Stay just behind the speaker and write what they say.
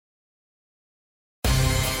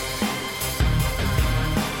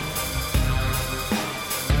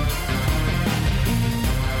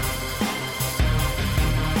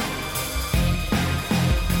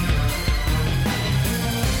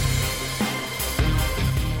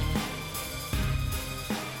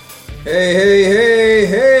Hey, hey, hey,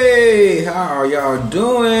 hey! How are y'all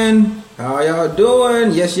doing? How y'all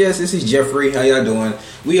doing? Yes, this is Jeffrey. How y'all doing?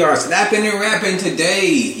 We are slapping and rapping today.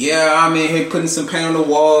 Yeah, I'm in here putting some paint on the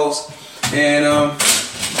walls and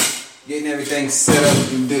getting everything set up,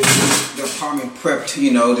 the apartment prepped,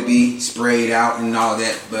 to be sprayed out and all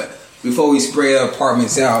that. But before we spray the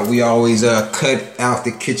apartments out, we always cut out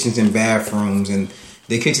the kitchens and bathrooms, and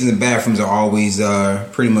the kitchens and bathrooms are always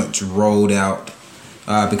pretty much rolled out.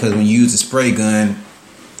 Because when you use a spray gun,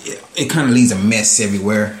 it kind of leaves a mess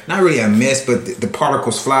everywhere. Not really a mess, but the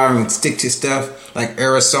particles fly and stick to stuff like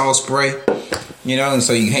aerosol spray, and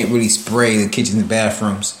so you can't really spray the kitchens and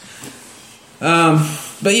bathrooms.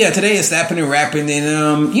 But yeah, today is slapping and rapping, and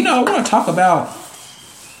I want to talk about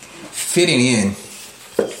fitting in,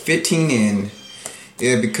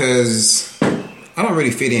 yeah, because I don't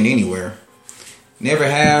really fit in anywhere, never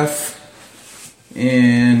have,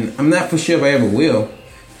 and I'm not for sure if I ever will.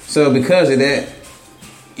 So because of that,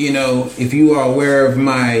 if you are aware of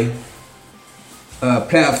my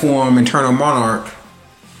platform, Internal Monarch,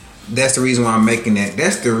 that's the reason why I'm making that.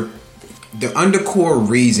 That's the undercore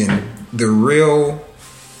reason, the real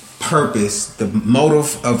purpose, the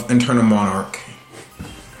motive of Internal Monarch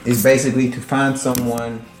is basically to find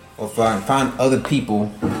someone or find other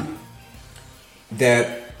people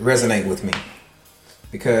that resonate with me.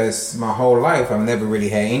 Because my whole life, I've never really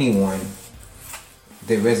had anyone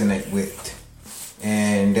that resonate with,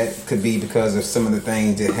 and that could be because of some of the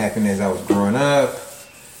things that happened as I was growing up,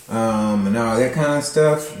 and all that kind of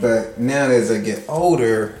stuff. But now as I get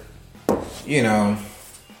older, there's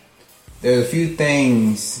a few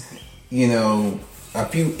things, a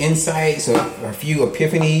few insights or a few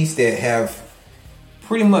epiphanies that have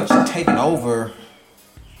pretty much taken over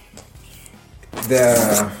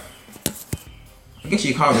I guess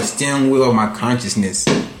you call it the steering wheel of my consciousness.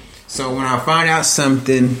 So when I find out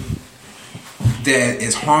something that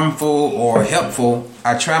is harmful or helpful,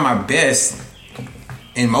 I try my best,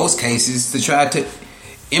 in most cases, to try to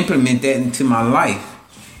implement that into my life.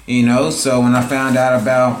 So when I found out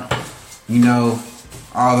about,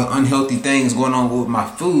 all the unhealthy things going on with my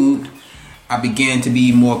food, I began to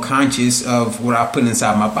be more conscious of what I put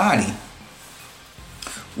inside my body.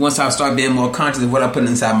 Once I start being more conscious of what I put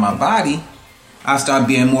inside my body, I start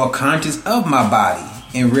being more conscious of my body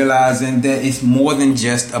and realizing that it's more than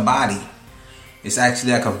just a body. It's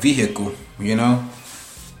actually like a vehicle,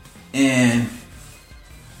 And,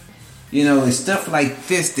 it's stuff like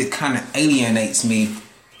this that kind of alienates me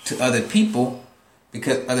to other people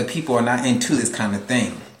because other people are not into this kind of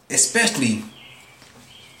thing. Especially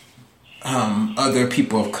other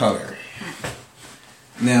people of color.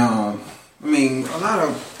 Now, a lot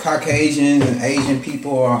of Caucasians and Asian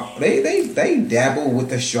people they dabble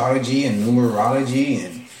with astrology and numerology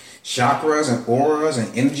and chakras and auras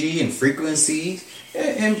and energy and frequencies,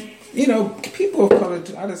 and people of color,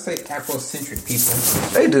 I just say Afrocentric people,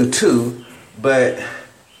 they do too, but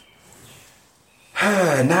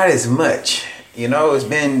not as much.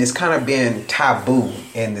 It's kind of been taboo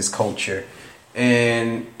in this culture,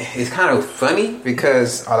 and it's kind of funny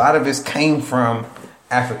because a lot of it came from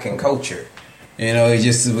African culture. It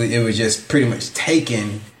was just pretty much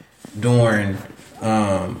taken during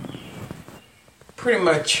pretty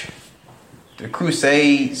much the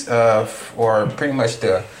Crusades or pretty much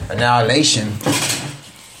the annihilation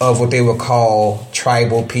of what they would call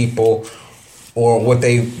tribal people, or what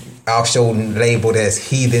they also labeled as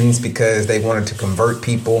heathens because they wanted to convert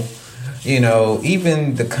people.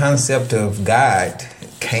 Even the concept of God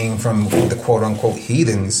came from the quote unquote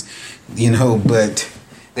heathens, but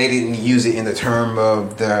they didn't use it in the term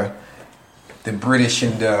of the British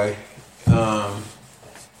and the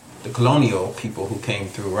colonial people who came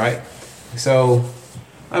through, right? So,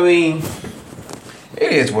 it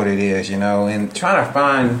is what it is, and trying to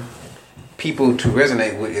find people to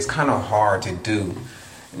resonate with is kind of hard to do.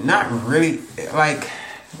 Not really, what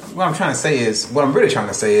I'm really trying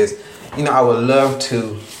to say is, I would love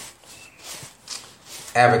to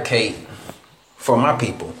advocate for my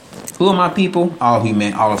people. Who are my people? All of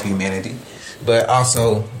humanity, but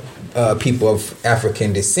also people of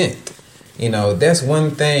African descent. That's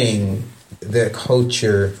one thing that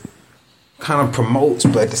culture kind of promotes,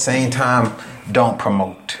 but at the same time don't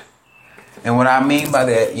promote. And what I mean by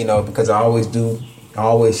that, because I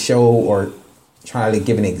always show or try to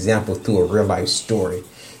give an example through a real life story.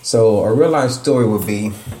 So a real life story would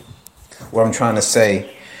be what I'm trying to say.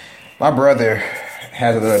 My brother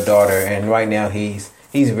has a little daughter, and right now he's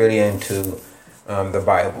really into the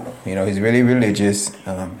Bible. He's really religious.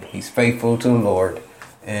 He's faithful to the Lord,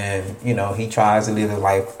 and he tries to live his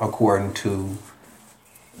life according to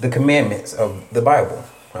the commandments of the Bible.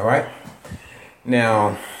 All right.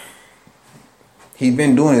 Now, he's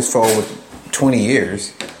been doing this for over 20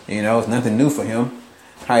 years. It's nothing new for him.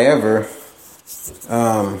 However,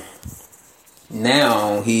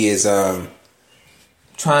 now he is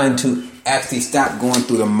trying to actually stop going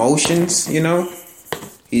through the motions. He don't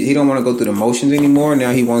want to go through the motions anymore.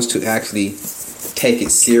 Now he wants to actually take it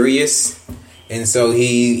serious. And so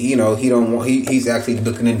he's actually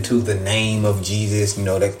looking into the name of Jesus.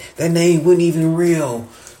 That name wasn't even real.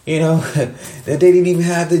 That they didn't even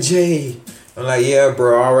have the J. I'm like, yeah,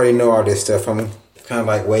 bro, I already know all this stuff. I'm kind of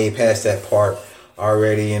like way past that part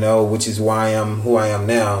already, which is why I'm who I am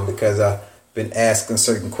now, because I've been asking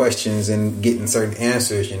certain questions and getting certain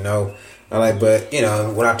answers, I'm like, but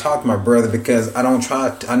when I talk to my brother, because I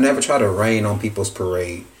never try to rain on people's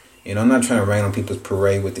parade. I'm not trying to rain on people's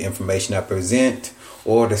parade with the information I present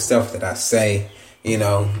or the stuff that I say,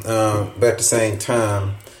 but at the same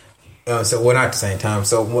time,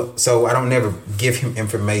 so I don't never give him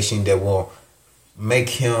information that will make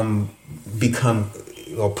him become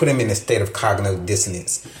or put him in a state of cognitive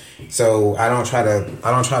dissonance. So I don't try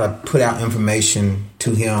to put out information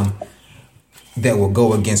to him that will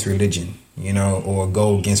go against religion, or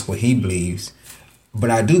go against what he believes. But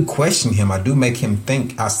I do question him. I do make him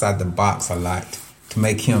think outside the box a lot to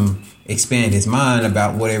make him expand his mind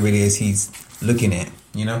about whatever it is he's looking at,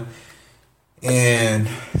 And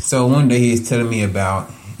so one day he's telling me about,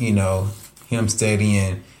 him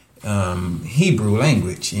studying Hebrew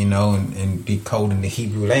language, and decoding the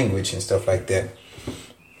Hebrew language and stuff like that.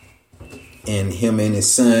 And him and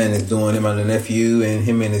his son is doing him and the nephew, and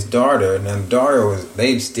him and his daughter. And the daughter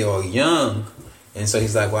they still young. And so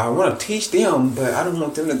he's like, well, I want to teach them, but I don't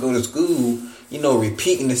want them to go to school,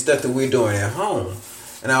 repeating the stuff that we're doing at home.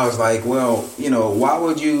 And I was like, well, why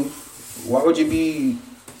would you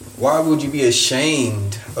be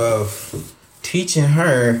ashamed of teaching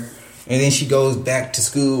her, and then she goes back to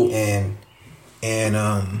school and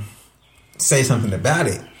say something about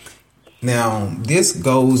it? Now, this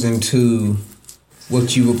goes into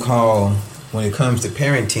what you would call, when it comes to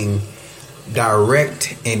parenting,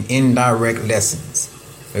 direct and indirect lessons.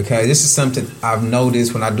 Okay, this is something I've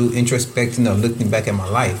noticed when I do introspecting or looking back at my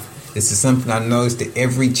life. This is something I noticed that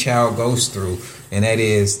every child goes through, and that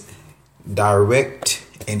is direct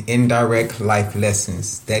and indirect life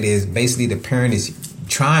lessons. That is basically the parent is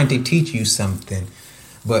trying to teach you something,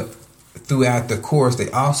 but throughout the course they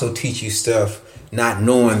also teach you stuff not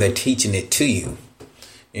knowing they're teaching it to you.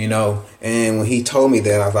 And when he told me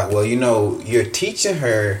that, I was like, well, you're teaching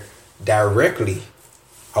her directly.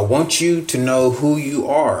 I want you to know who you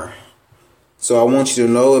are. So I want you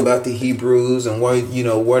to know about the Hebrews and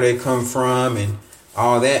where they come from and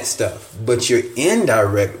all that stuff. But you're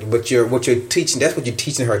indirect. But what you're teaching, that's what you're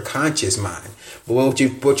teaching her conscious mind. But what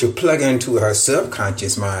you're plugging into her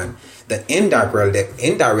subconscious mind, the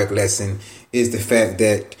indirect lesson is the fact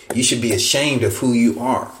that you should be ashamed of who you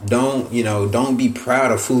are. Don't be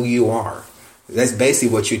proud of who you are. That's basically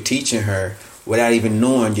what you're teaching her without even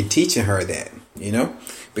knowing you're teaching her that,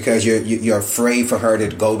 because you're afraid for her to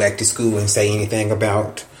go back to school and say anything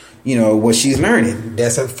about, what she's learning.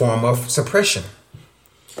 That's a form of suppression,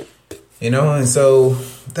 and so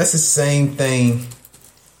that's the same thing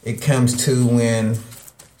it comes to when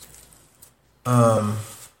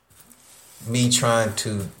me trying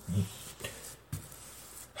to.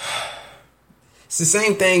 It's the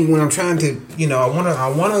same thing when I'm trying to, I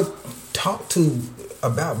want to talk to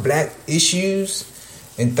about black issues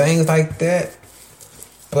and things like that,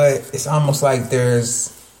 but it's almost like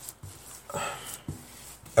there's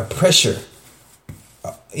a pressure.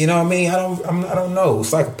 You know what I mean? I don't know.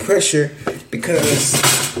 It's like a pressure because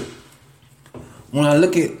when I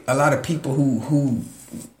look at a lot of people who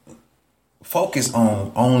focus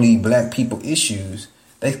on only black people issues,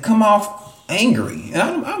 they come off angry. And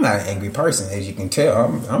I'm not an angry person, as you can tell.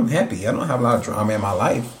 I'm happy. I don't have a lot of drama in my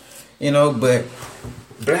life. But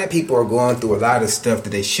black people are going through a lot of stuff that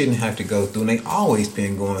they shouldn't have to go through, and they always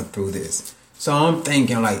been going through this. So I'm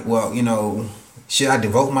thinking like, well, should I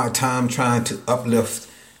devote my time trying to uplift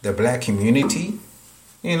the black community,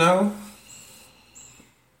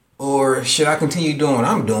 or should I continue doing what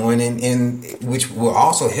I'm doing, and which will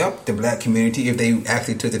also help the black community if they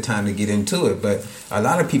actually took the time to get into it? But a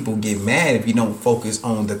lot of people get mad if you don't focus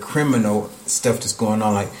on the criminal stuff that's going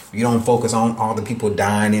on. Like, you don't focus on all the people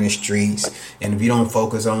dying in the streets, and if you don't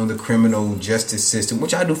focus on the criminal justice system,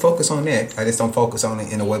 which I do focus on that. I just don't focus on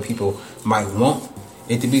it in a way people might want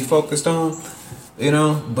it to be focused on,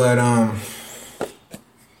 But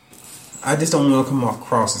I just don't want to come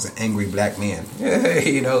across as an angry black man,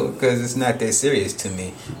 because it's not that serious to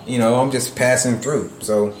me. I'm just passing through.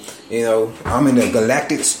 So, I'm in a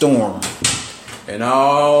galactic storm, and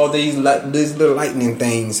all these little lightning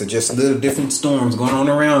things are just little different storms going on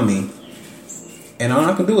around me. And all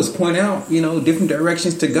I can do is point out, different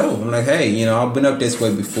directions to go. I'm like, hey, I've been up this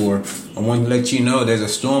way before. I want to let you know there's a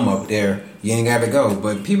storm up there. You ain't got to go.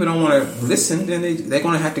 But people don't want to listen, then they're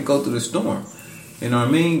going to have to go through the storm. You know what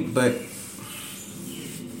I mean? But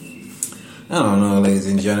I don't know, ladies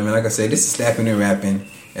and gentlemen. Like I said, this is Slapping and Rapping.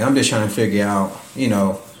 And I'm just trying to figure out,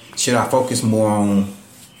 should I focus more on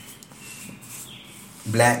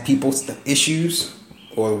black people's issues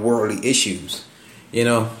or worldly issues?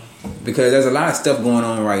 Because there's a lot of stuff going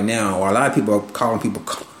on right now, or a lot of people are calling people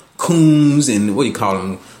coons, and what do you call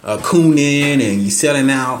them? Cooning, and you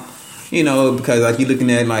selling out, because like you're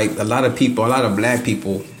looking at like a lot of people, a lot of black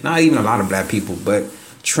people, not even a lot of black people, but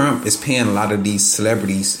Trump is paying a lot of these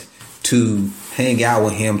celebrities to hang out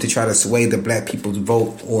with him to try to sway the black people's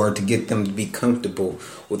vote or to get them to be comfortable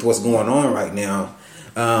with what's going on right now.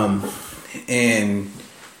 And,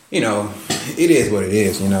 it is what it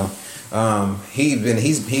is,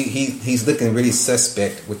 He's looking really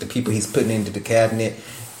suspect with the people he's putting into the cabinet,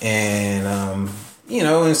 and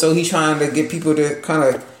and so he's trying to get people to kind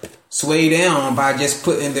of sway down by just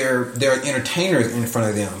putting their entertainers in front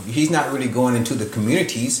of them. He's not really going into the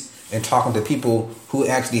communities and talking to people who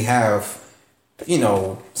actually have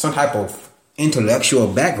some type of intellectual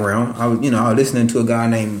background. I was listening to a guy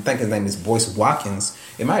named, I think his name is Boyce Watkins.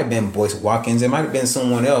 It might have been Boyce Watkins. It might have been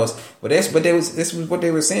someone else. But this was what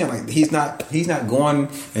they were saying. Like he's not going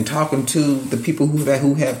and talking to the people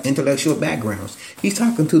who have intellectual backgrounds. He's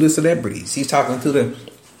talking to the celebrities. He's talking to the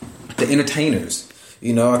entertainers.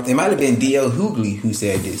 It might have been D.L. Hughley who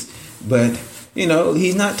said this, but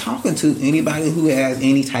he's not talking to anybody who has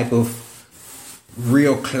any type of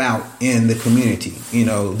real clout in the community.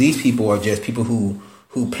 These people are just people who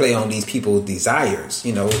play on these people's desires.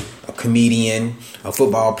 A comedian, a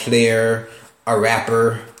football player, a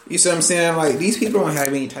rapper. You see what I'm saying? Like these people don't have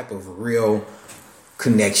any type of real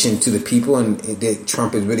connection to the people, and that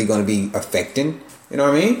Trump is really going to be affecting. You know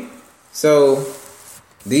what I mean? So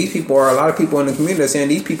these people are, a lot of people in the community are saying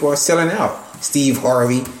these people are selling out. Steve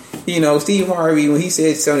Harvey. Steve Harvey, when he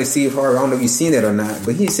said something to Steve Harvey, I don't know if you've seen that or not,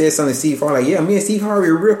 but he said something to Steve Harvey, like, yeah, me and Steve Harvey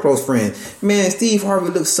are real close friends. Man, Steve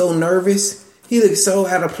Harvey looks so nervous. He looks so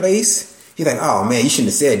out of place. He's like, oh, man, you shouldn't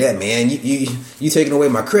have said that, man. You taking away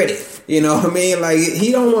my credit. You know what I mean? Like,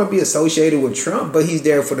 he don't want to be associated with Trump, but he's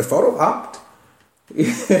there for the photo op. You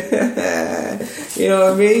know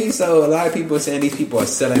what I mean? So a lot of people are saying these people are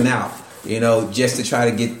selling out, just to try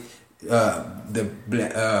to get the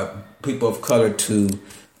black, people of color to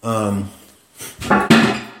go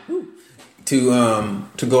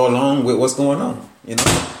along with what's going on.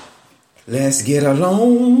 Let's get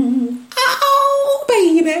along. Oh,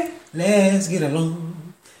 baby. Let's get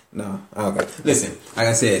along. No, okay. Listen, like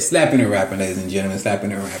I said, slapping and rapping, ladies and gentlemen,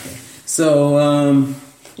 slapping and rapping. So,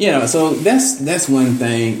 so that's one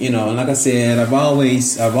thing, and like I said, I've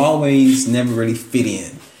always never really fit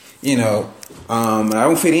in, I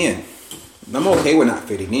don't fit in. I'm okay with not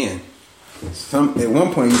fitting in. At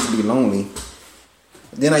one point I used to be lonely.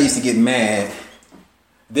 Then I used to get mad.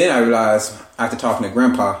 Then I realized after talking to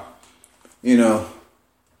Grandpa, you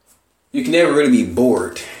can never really be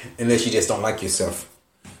bored unless you just don't like yourself.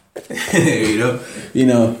 He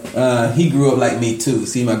grew up like me too.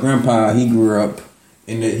 See, my grandpa, he grew up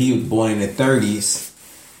he was born in the 30s.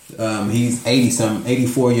 He's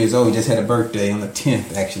 84 years old. He just had a birthday on the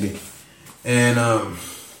 10th, actually. And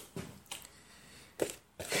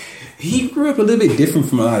he grew up a little bit different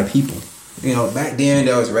from a lot of people. Back then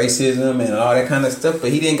there was racism and all that kind of stuff,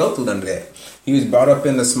 but he didn't go through none of that. He was brought up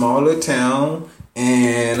in a smaller town,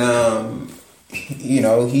 and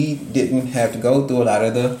he didn't have to go through a lot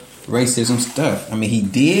of the racism stuff. I mean, he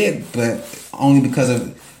did, but only because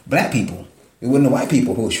of black people. It wasn't the white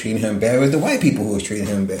people who was treating him bad. It was the white people who was treating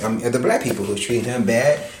him bad. The black people who was treating him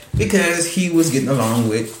bad because he was getting along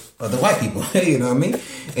with the white people. You know what I mean?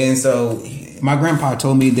 And so my grandpa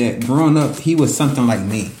told me that growing up, he was something like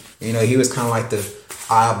me. He was kind of like the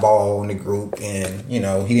eyeball in the group, and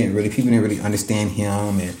people didn't really understand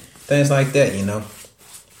him and things like that.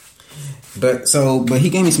 But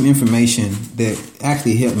he gave me some information that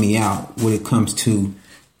actually helped me out when it comes to,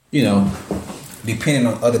 depending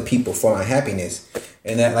on other people for my happiness.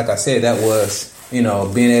 And that, like I said, that was,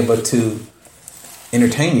 being able to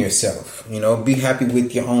entertain yourself, be happy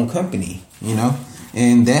with your own company,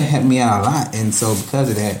 and that helped me out a lot. And so because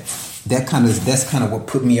of that, that's kind of what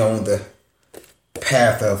put me on the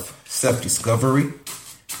path of self-discovery.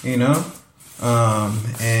 you know,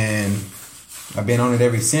 and I've been on it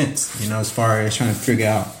ever since, you know, as far as trying to figure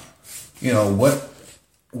out, you know,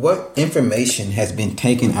 what information has been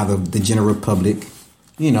taken out of the general public,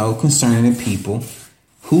 you know, concerning the people,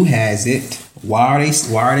 who has it, why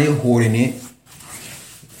are they hoarding it,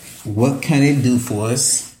 what can it do for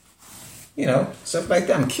us, you know, stuff like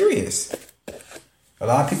that. I'm curious. A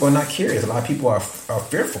lot of people are not curious. A lot of people are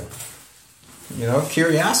fearful. You know,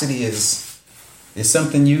 curiosity is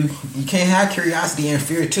something you can't have curiosity and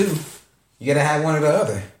fear too. You gotta have one or the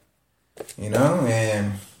other. You know,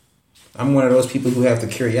 and I'm one of those people who have the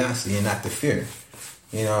curiosity and not the fear.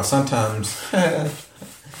 You know, sometimes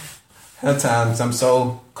I'm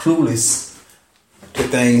so clueless to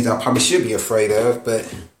things I probably should be afraid of,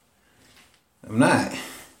 but I'm not.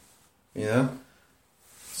 You know,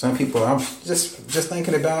 some people, I'm just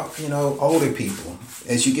thinking about, you know, older people.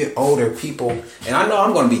 As you get older, people, and I know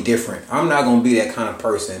I'm going to be different. I'm not going to be that kind of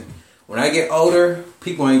person. When I get older,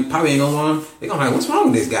 people probably ain't going to want, they're going to be like, what's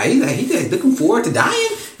wrong with this guy? He's looking forward to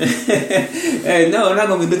dying? And no, I'm not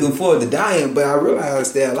going to be looking forward to dying, but I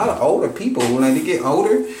realize that a lot of older people, when they get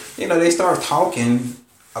older, you know, they start talking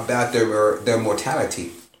about their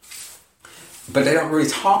mortality. But they don't really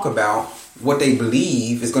talk about what they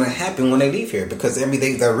believe is going to happen when they leave here, because they're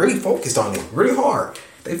really focused on it, really hard.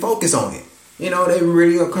 They focus on it. You know, they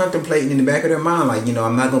really are contemplating in the back of their mind, like, you know,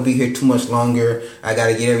 I'm not going to be here too much longer. I got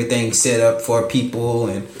to get everything set up for people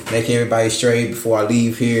and make everybody straight before I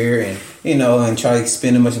leave here, and, you know, and try to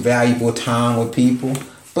spend as much valuable time with people.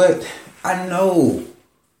 But I know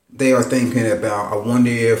they are thinking about, I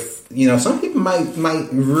wonder if, you know, some people might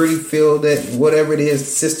really feel that whatever it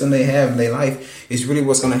is, system they have in their life is really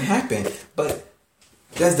what's going to happen. But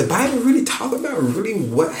does the Bible really talk about really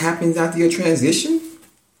what happens after your transition?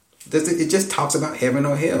 It just talks about heaven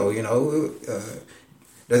or hell, you know?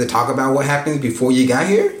 Does it talk about what happens before you got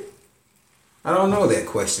here? I don't know that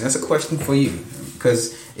question. That's a question for you.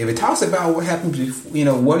 Because if it talks about what happens before, you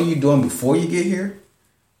know, what are you doing before you get here?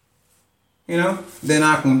 You know, then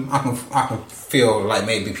I can feel like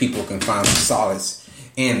maybe people can find some solace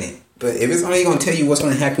in it. But if it's only going to tell you what's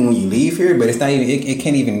going to happen when you leave here, but it's not even, it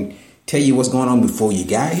can't even tell you what's going on before you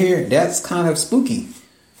got here, that's kind of spooky,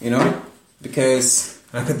 you know? Because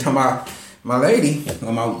I could tell my lady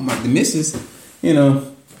or the missus, you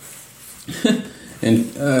know,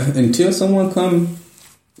 and until someone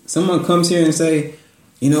comes here and say,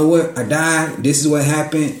 you know what, I died, this is what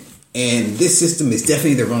happened, and this system is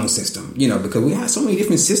definitely the wrong system, you know, because we have so many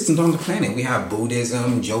different systems on the planet. We have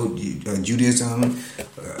Buddhism, Judaism,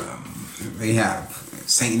 we have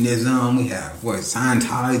Satanism, we have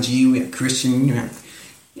Scientology, we have Christian, we have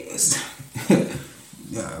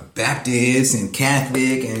Baptist and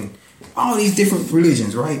Catholic and all these different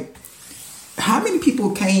religions, right? How many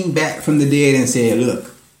people came back from the dead and said,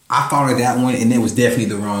 look, I followed that one and it was definitely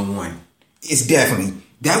the wrong one? It's definitely,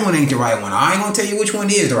 that one ain't the right one. I ain't gonna tell you which one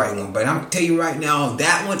is the right one, but I'm gonna tell you right now,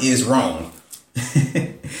 that one is wrong.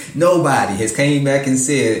 Nobody has came back and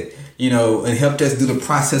said, you know, and helped us do the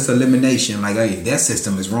process of elimination. Like, hey, that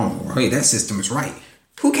system is wrong. Or, hey, that system is right.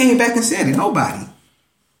 Who came back and said it? Nobody.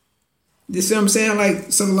 You see what I'm saying?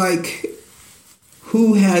 Like, so like,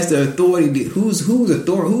 who has the authority? Who's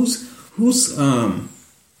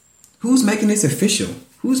making this official?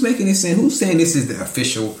 Who's making this saying? Who's saying this is the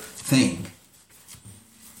official thing?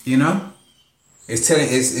 You know, it's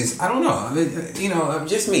I don't know. You know,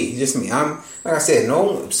 just me. I'm, like I said,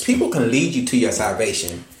 no people can lead you to your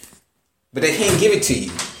salvation, but they can't give it to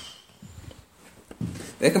you.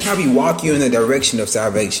 They can probably walk you in the direction of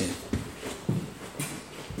salvation,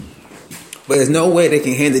 but there's no way they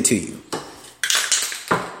can hand it to you.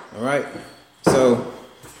 All right. So,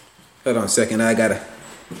 hold on a second. I gotta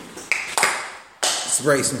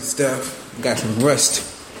spray some stuff. Got some rust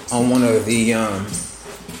on one of the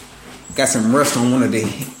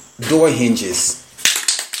door hinges.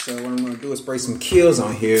 So what I'm gonna do is spray some Kilz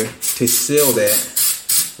on here to seal that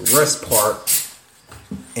rust part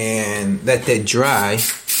and let that dry.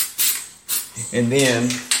 And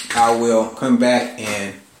then I will come back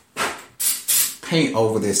and paint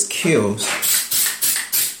over this Kilz.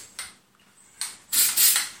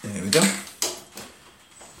 There we go.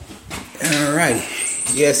 Alright.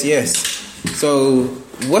 Yes. So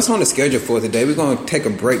what's on the schedule for today? We're going to take a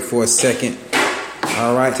break for a second.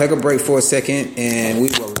 Alright, take a break for a second and we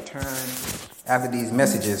will return after these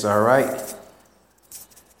messages, alright?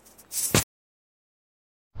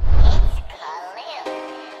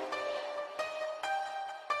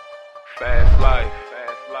 Fast life,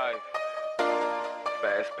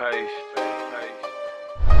 fast pace,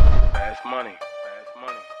 fast money.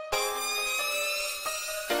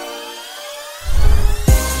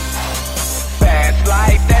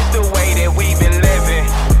 that we've been living.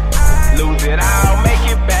 Lose it all,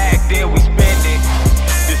 make it back, then we spend it.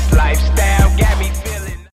 This lifestyle got me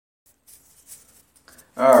feeling.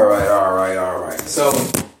 All right. So,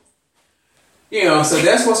 so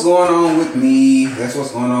that's what's going on with me. That's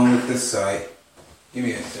what's going on with this site. Give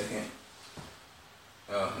me a second.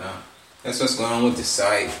 Oh, no. That's what's going on with the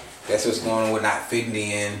site. That's what's going on with not fitting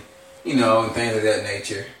in, and things of that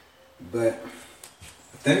nature. But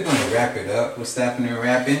I think we're going to wrap it up. We're stopping and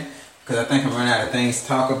wrapping because I think I'm running out of things to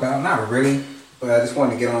talk about. Not really, but I just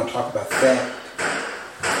wanted to get on and talk about that.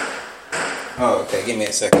 Oh, okay. Give me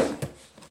a second.